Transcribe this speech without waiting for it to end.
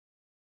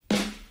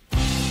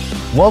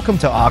Welcome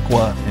to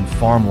Aqua and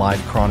Farm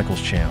Life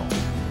Chronicles channel,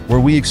 where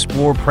we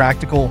explore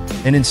practical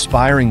and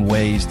inspiring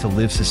ways to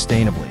live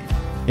sustainably,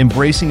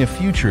 embracing a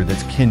future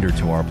that's kinder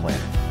to our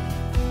planet.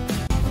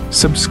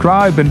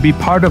 Subscribe and be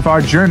part of our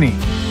journey.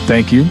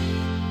 Thank you.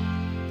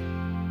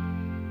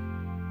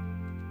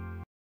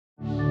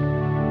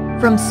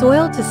 From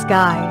soil to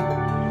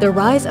sky, the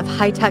rise of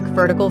high-tech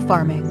vertical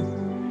farming.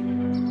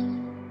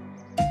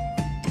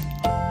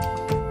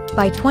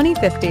 By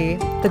 2050,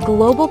 the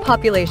global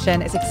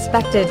population is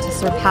expected to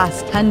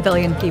surpass 10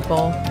 billion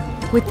people.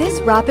 With this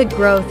rapid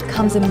growth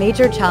comes a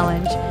major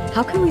challenge.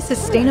 How can we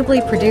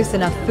sustainably produce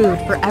enough food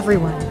for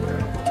everyone?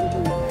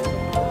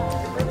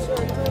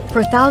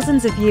 For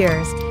thousands of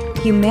years,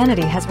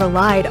 humanity has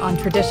relied on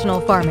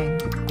traditional farming.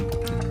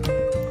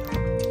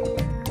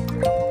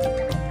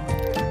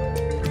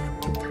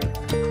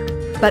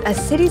 But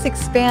as cities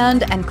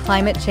expand and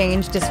climate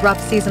change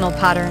disrupts seasonal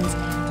patterns,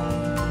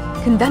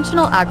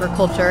 conventional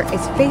agriculture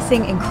is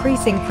facing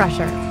increasing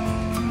pressure.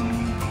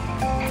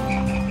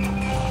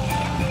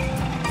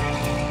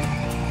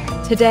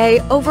 Today,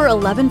 over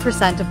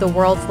 11% of the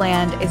world's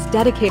land is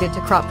dedicated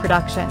to crop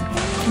production,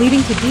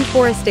 leading to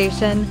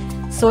deforestation,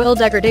 soil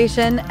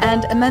degradation,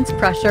 and immense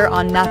pressure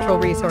on natural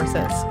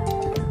resources.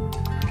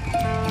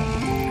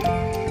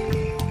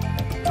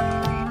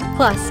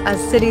 Plus, as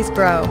cities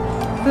grow,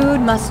 food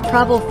must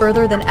travel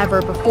further than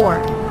ever before,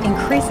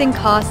 increasing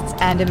costs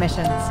and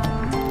emissions.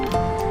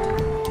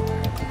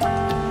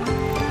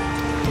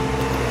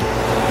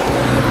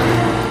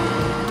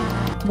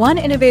 One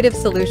innovative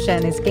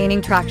solution is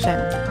gaining traction: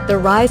 the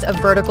rise of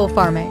vertical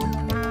farming.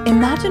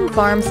 Imagine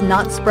farms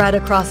not spread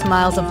across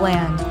miles of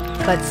land,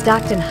 but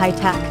stacked in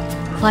high-tech,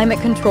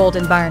 climate-controlled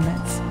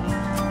environments.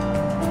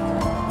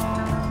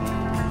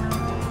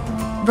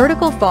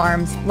 Vertical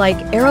farms, like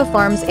Aero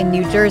Farms in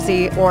New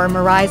Jersey or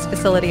Mirai's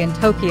facility in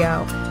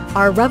Tokyo,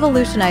 are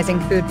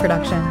revolutionizing food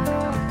production.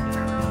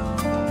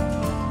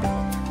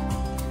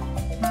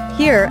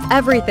 Here,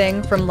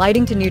 everything from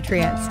lighting to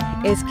nutrients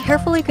is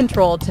carefully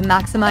controlled to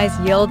maximize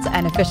yields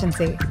and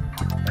efficiency.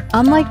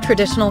 Unlike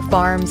traditional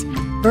farms,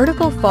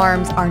 vertical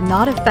farms are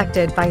not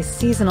affected by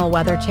seasonal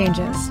weather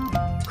changes.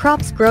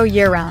 Crops grow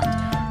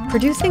year-round,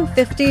 producing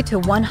 50 to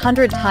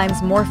 100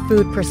 times more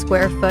food per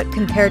square foot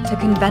compared to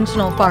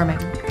conventional farming.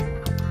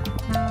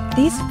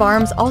 These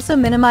farms also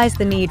minimize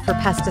the need for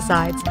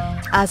pesticides,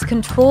 as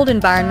controlled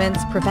environments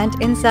prevent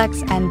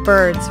insects and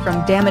birds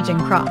from damaging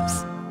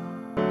crops.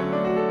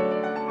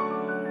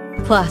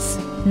 Plus,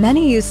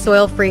 many use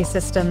soil-free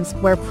systems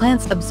where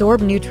plants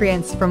absorb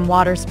nutrients from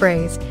water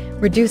sprays,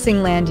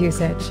 reducing land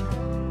usage.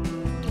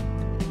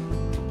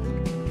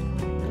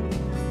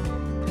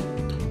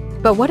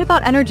 But what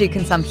about energy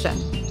consumption?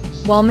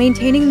 While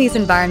maintaining these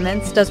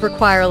environments does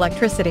require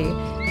electricity,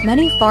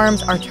 many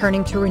farms are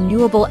turning to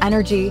renewable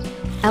energy,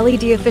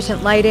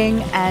 LED-efficient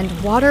lighting, and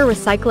water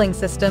recycling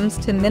systems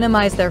to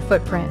minimize their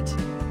footprint.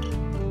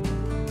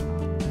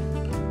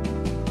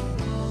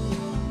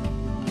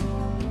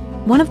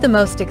 One of the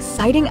most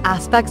exciting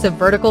aspects of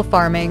vertical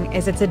farming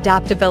is its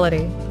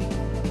adaptability.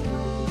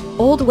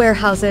 Old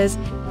warehouses,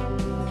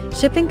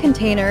 shipping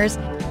containers,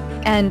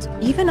 and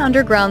even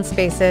underground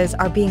spaces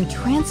are being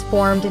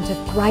transformed into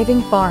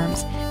thriving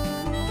farms.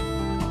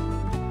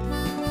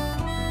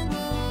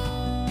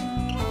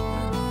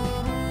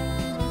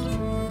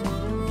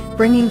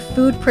 Bringing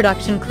food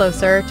production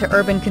closer to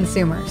urban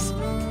consumers.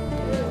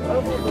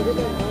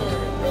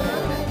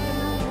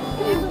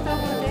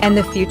 And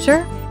the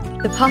future?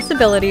 The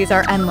possibilities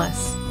are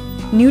endless.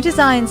 New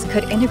designs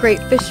could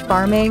integrate fish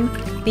farming,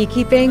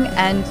 beekeeping,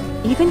 and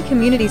even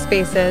community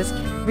spaces,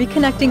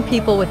 reconnecting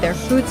people with their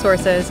food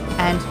sources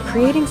and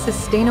creating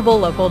sustainable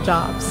local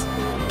jobs.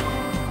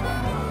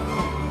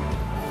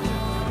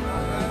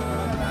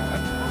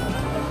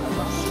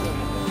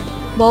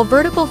 While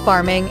vertical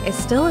farming is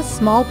still a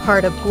small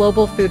part of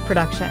global food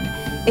production,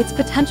 its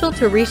potential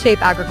to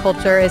reshape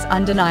agriculture is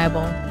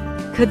undeniable.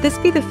 Could this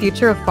be the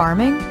future of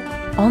farming?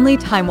 Only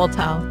time will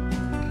tell.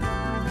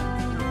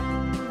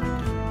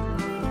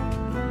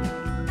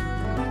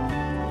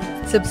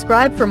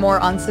 Subscribe for more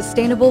on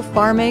sustainable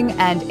farming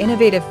and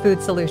innovative food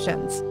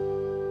solutions.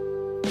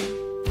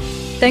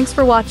 Thanks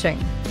for watching.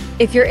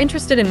 If you're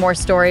interested in more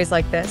stories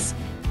like this,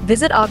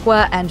 visit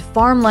Aqua and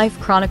Farm Life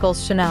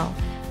Chronicles channel.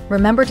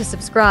 Remember to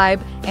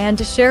subscribe and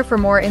to share for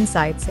more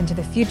insights into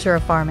the future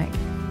of farming.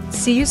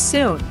 See you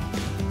soon!